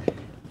me up.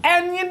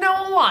 And you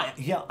know what?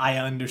 Yeah, I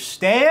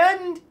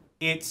understand.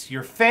 It's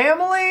your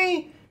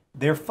family.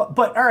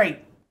 But all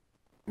right,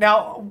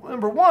 Now,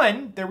 number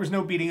one, there was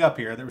no beating up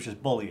here. There was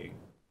just bullying,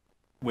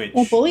 which...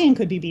 Well, bullying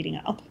could be beating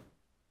up.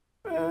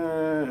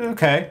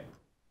 Okay.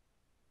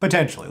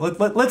 Potentially.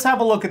 Let's have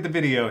a look at the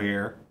video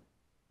here.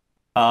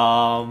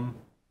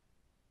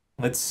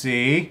 Let's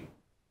see.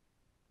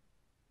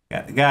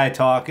 Got the guy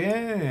talking,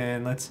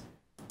 and let's...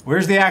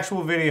 Where's the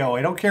actual video?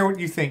 I don't care what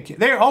you think.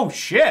 There. Oh,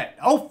 shit.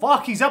 Oh,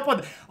 fuck. He's up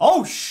on...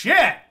 Oh,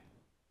 shit.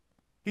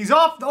 He's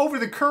off over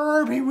the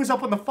curb. He was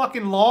up on the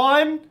fucking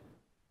lawn.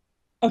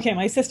 Okay,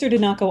 my sister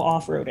did not go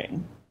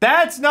off-roading.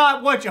 That's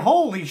not what you...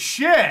 Holy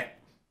shit.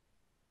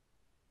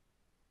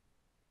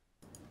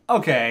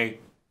 Okay.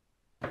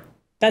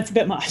 That's a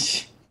bit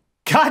much.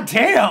 God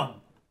damn.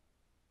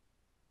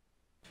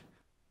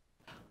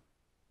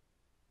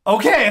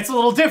 Okay, it's a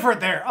little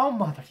different there. Oh,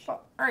 motherfucker.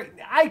 All right,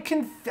 I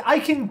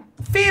can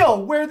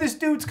feel where this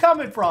dude's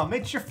coming from.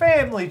 It's your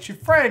family, it's your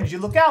friends, you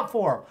look out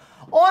for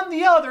them. On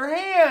the other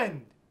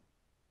hand,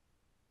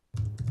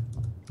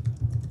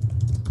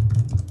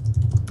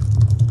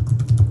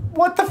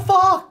 what the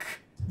fuck?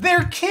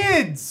 They're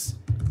kids.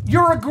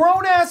 You're a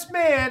grown-ass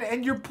man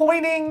and you're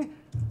pointing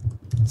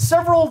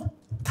several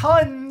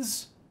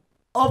tons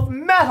of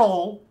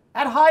metal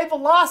at high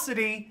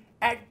velocity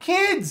at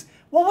kids.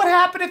 What would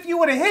happen if you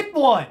would have hit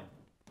one?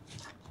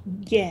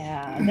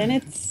 Yeah, then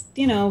it's,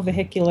 you know,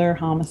 vehicular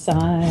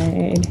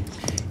homicide.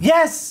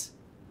 Yes!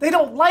 They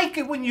don't like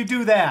it when you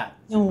do that.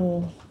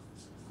 No.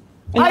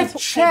 And I've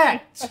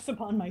checked. I press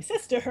upon my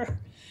sister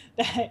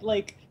that,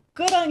 like,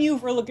 good on you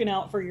for looking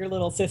out for your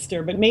little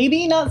sister, but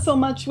maybe not so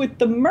much with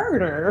the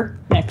murder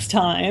next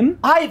time.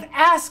 I've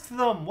asked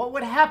them what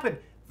would happen.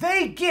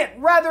 They get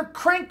rather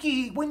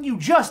cranky when you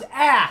just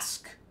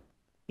ask.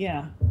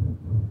 Yeah.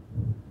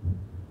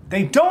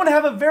 They don't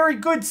have a very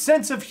good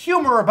sense of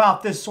humor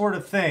about this sort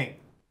of thing.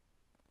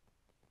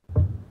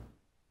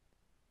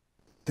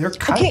 They're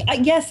okay,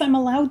 yes, I'm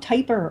a loud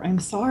typer. I'm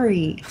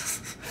sorry.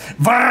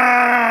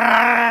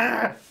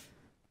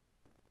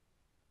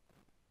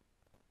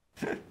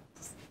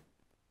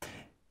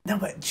 No,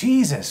 but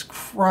Jesus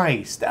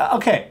Christ.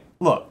 Okay,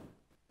 look.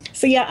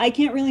 So yeah, I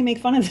can't really make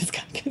fun of this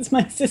guy because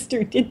my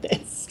sister did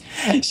this.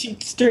 She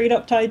straight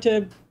up tried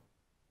to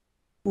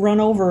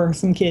run over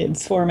some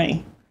kids for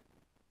me.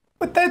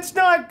 But that's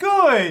not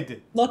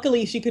good.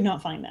 Luckily, she could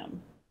not find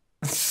them.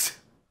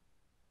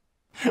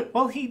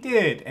 Well, he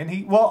did. And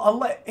he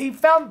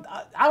found,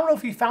 I don't know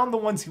if he found the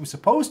ones he was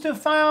supposed to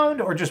have found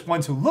or just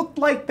ones who looked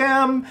like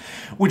them,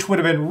 which would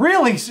have been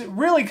really,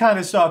 really kind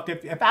of sucked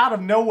if out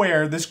of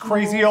nowhere this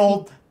crazy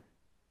old...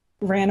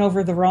 Ran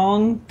over the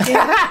wrong kid.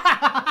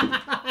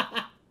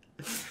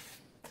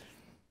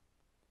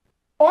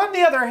 On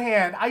the other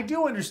hand, I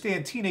do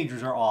understand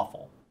teenagers are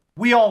awful.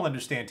 We all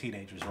understand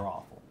teenagers are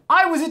awful.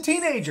 I was a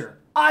teenager.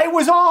 I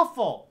was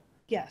awful.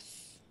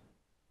 Yes.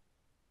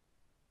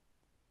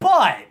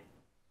 But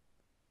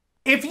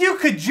if you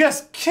could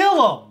just kill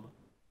them,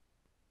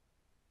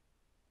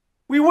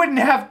 we wouldn't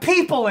have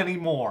people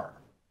anymore.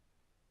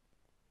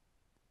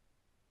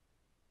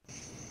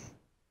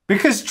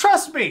 Because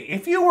trust me,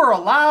 if you were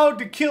allowed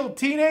to kill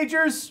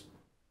teenagers,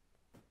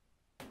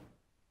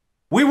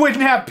 we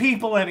wouldn't have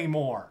people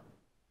anymore.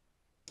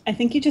 I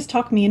think you just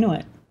talked me into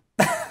it.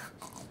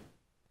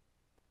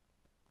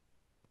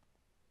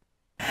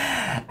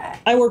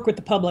 I work with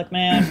the public,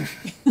 man.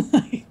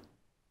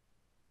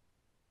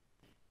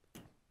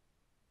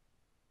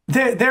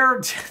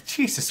 They're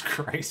Jesus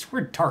Christ,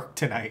 we're dark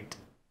tonight.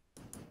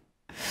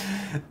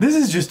 This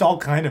is just all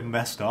kind of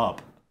messed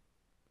up.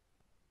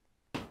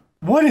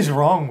 What is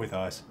wrong with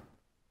us?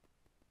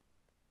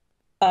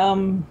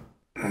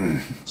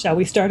 Shall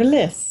we start a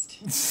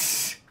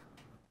list?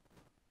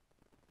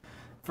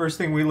 First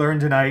thing we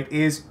learned tonight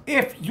is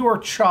if your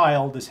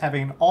child is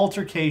having an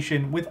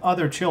altercation with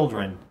other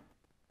children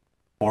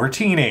or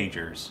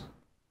teenagers,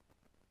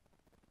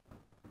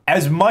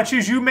 as much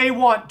as you may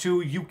want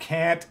to, you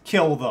can't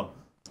kill them.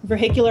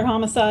 Vehicular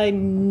homicide,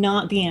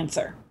 not the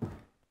answer.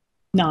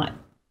 Not.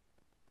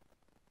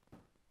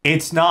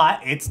 It's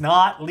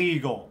not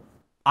legal.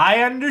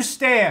 I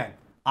understand.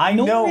 I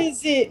know. Nor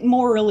is it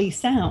morally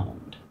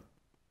sound.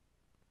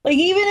 Like,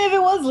 even if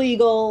it was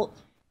legal,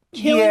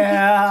 killing people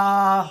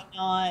is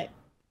not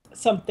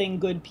something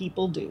good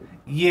people do.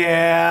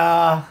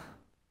 Yeah.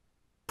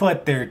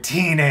 But they're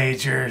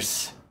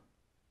teenagers.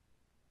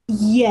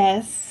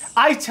 Yes.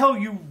 I tell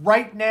you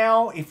right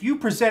now, if you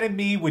presented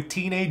me with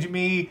teenage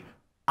me,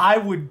 I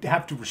would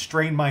have to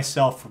restrain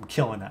myself from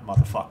killing that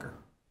motherfucker.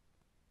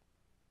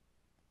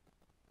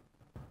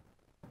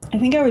 I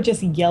think I would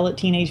just yell at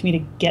teenage me to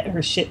get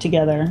her shit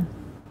together.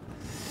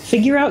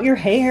 Figure out your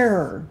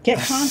hair. Get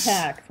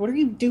contacts. What are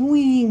you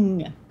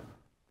doing?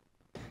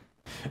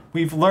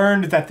 We've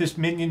learned that this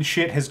minion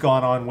shit has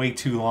gone on way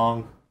too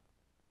long.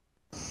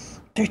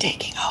 They're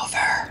taking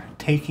over.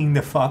 Taking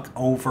the fuck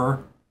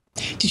over.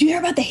 Did you hear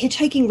about the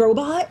hitchhiking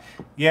robot?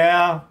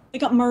 Yeah. They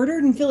got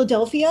murdered in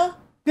Philadelphia?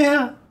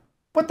 Yeah.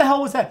 What the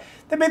hell was that?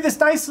 They made this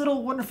nice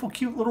little, wonderful,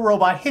 cute little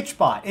robot,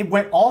 Hitchbot. It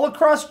went all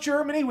across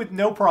Germany with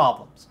no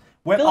problems.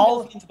 When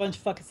Philadelphia's a bunch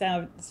of fucking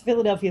savages.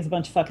 Philadelphia's a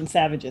bunch of fucking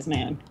savages,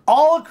 man.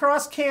 all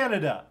across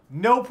Canada,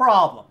 no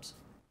problems.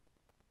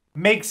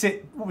 Makes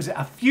it, what was it,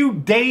 a few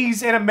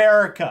days in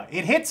America.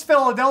 It hits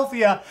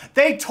Philadelphia.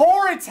 They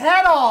tore its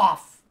head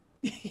off.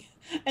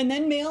 And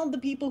then mailed the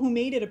people who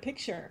made it a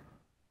picture.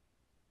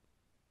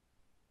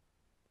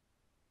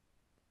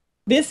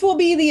 This will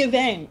be the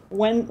event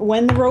when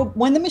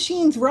the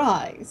machines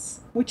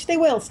rise, which they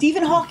will.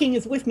 Stephen Hawking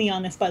is with me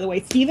on this, by the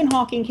way. Stephen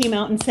Hawking came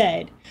out and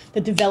said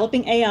that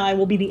developing AI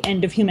will be the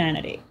end of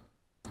humanity.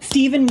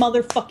 Stephen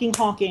motherfucking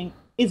Hawking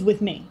is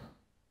with me,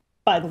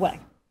 by the way.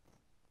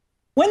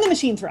 When the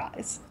machines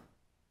rise,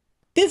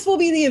 this will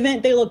be the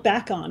event they look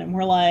back on and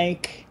we're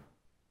like,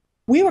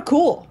 we were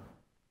cool.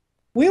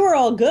 We were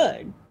all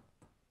good.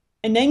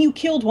 And then you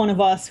killed one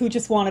of us who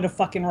just wanted a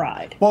fucking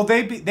ride. Well,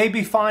 they'd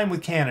be fine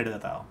with Canada,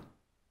 though.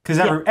 Because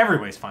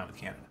everybody's fine with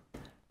Canada.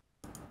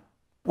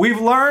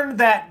 We've learned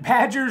that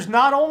badgers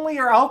not only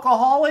are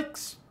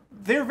alcoholics,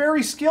 they're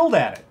very skilled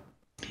at it.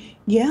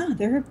 Yeah,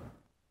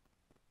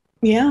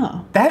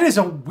 yeah. That is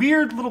a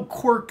weird little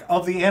quirk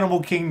of the animal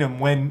kingdom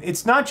when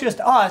it's not just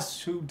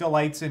us who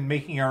delights in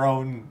making our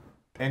own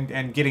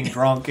and getting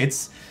drunk.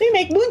 It's They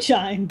make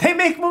moonshine. They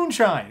make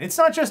moonshine. It's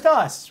not just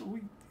us.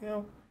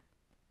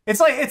 It's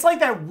like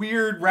that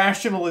weird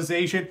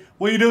rationalization.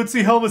 Well, you don't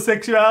see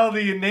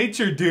homosexuality in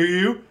nature, do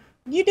you?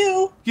 You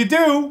do. You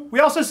do. We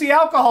also see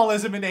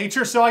alcoholism in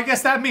nature, so I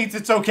guess that means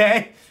it's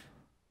okay.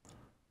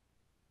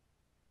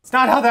 It's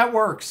not how that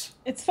works.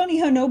 It's funny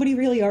how nobody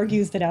really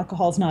argues that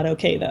alcohol's not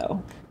okay,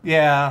 though.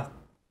 Yeah.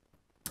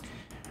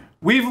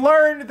 We've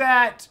learned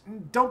that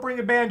don't bring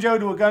a banjo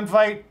to a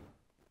gunfight.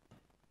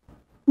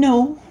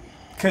 No.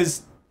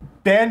 Because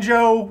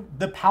banjo,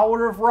 the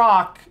power of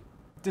rock,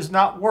 does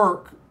not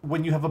work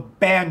when you have a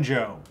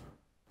banjo.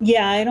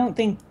 Yeah, I don't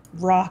think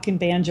rock and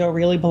banjo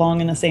really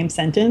belong in the same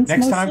sentence.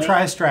 Next mostly. time,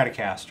 try a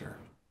Stratocaster.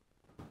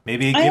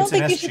 Maybe it I don't gives an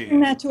think you SG. should bring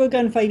that to a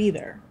gunfight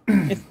either,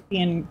 if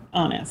being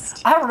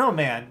honest. I don't know,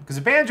 man. Because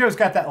the banjo's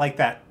got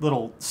that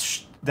little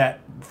that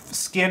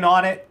skin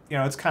on it. You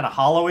know, it's kind of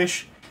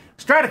hollowish.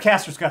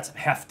 Stratocaster's got some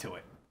heft to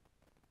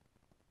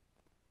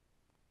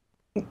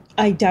it.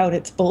 I doubt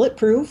it's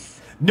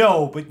bulletproof.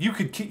 No, but you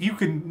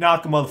could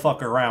knock a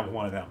motherfucker around with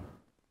one of them.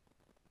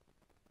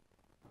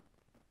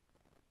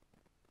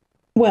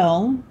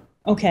 Well,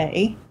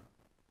 okay.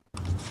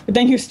 But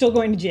then you're still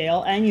going to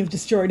jail, and you've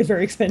destroyed a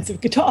very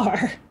expensive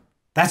guitar.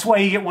 That's why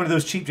you get one of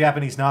those cheap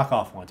Japanese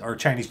knockoff ones, or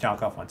Chinese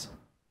knockoff ones.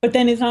 But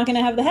then it's not going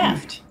to have the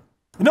heft.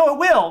 No, it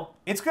will.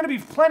 It's going to be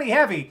plenty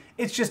heavy.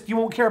 It's just you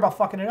won't care about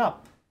fucking it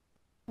up.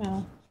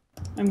 Well,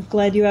 I'm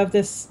glad you have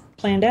this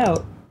planned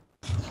out.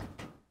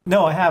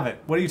 No, I haven't.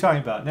 What are you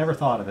talking about? Never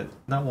thought of it.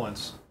 Not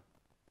once.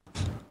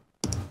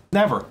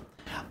 Never.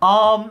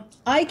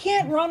 I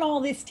can't run all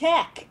this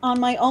tech on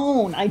my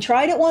own. I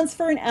tried it once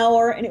for an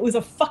hour, and it was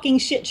a fucking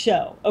shit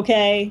show,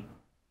 okay?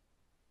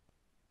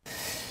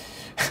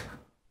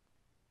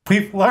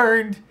 We've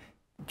learned,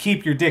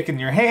 keep your dick in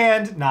your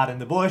hand, not in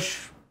the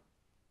bush.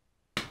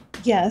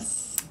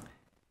 Yes.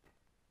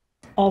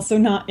 Also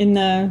not in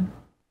the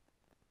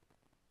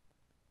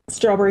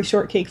strawberry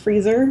shortcake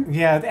freezer.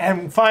 Yeah,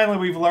 and finally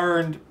we've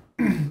learned,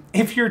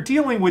 if you're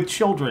dealing with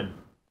children,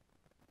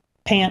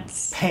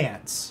 pants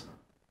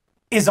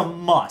is a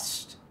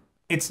must.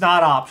 It's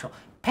not optional.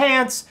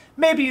 Pants,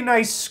 maybe a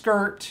nice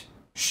skirt,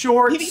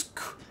 shorts.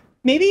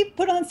 Maybe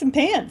put on some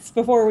pants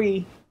before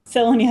we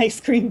sell any ice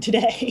cream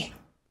today.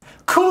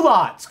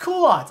 Culottes.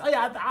 Culottes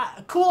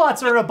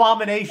are an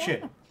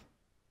abomination.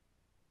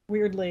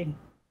 Weirdly.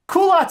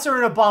 Culottes are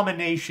an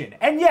abomination.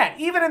 And yet,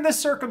 even in this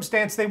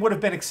circumstance, they would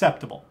have been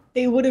acceptable.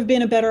 They would have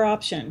been a better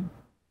option.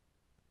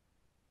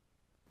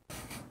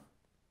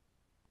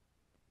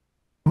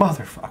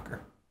 Motherfucker.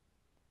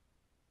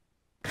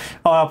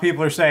 Oh,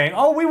 people are saying,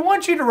 oh, we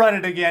want you to run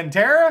it again,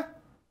 Tara.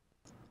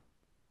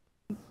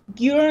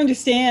 You don't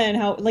understand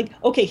how, like,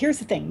 okay, here's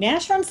the thing.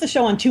 Nash runs the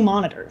show on 2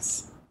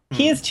 monitors.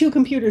 He has 2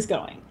 computers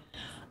going.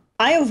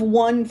 I have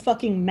 1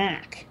 fucking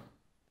Mac.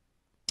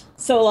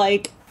 So,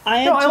 like,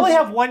 I only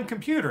have 1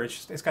 computer.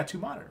 It's got 2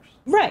 monitors.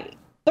 Right.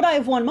 But I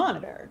have 1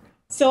 monitor.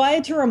 So I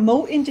had to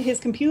remote into his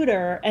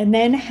computer and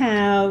then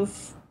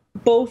have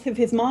both of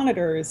his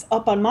monitors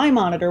up on my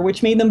monitor,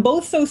 which made them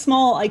both so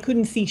small I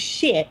couldn't see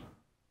shit.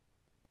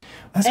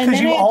 That's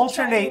because you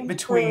alternate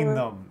between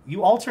them.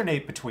 You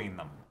alternate between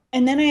them.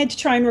 And then I had to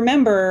try and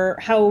remember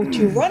how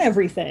to run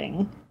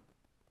everything.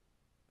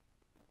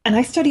 And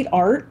I studied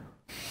art,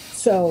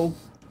 so,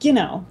 you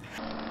know.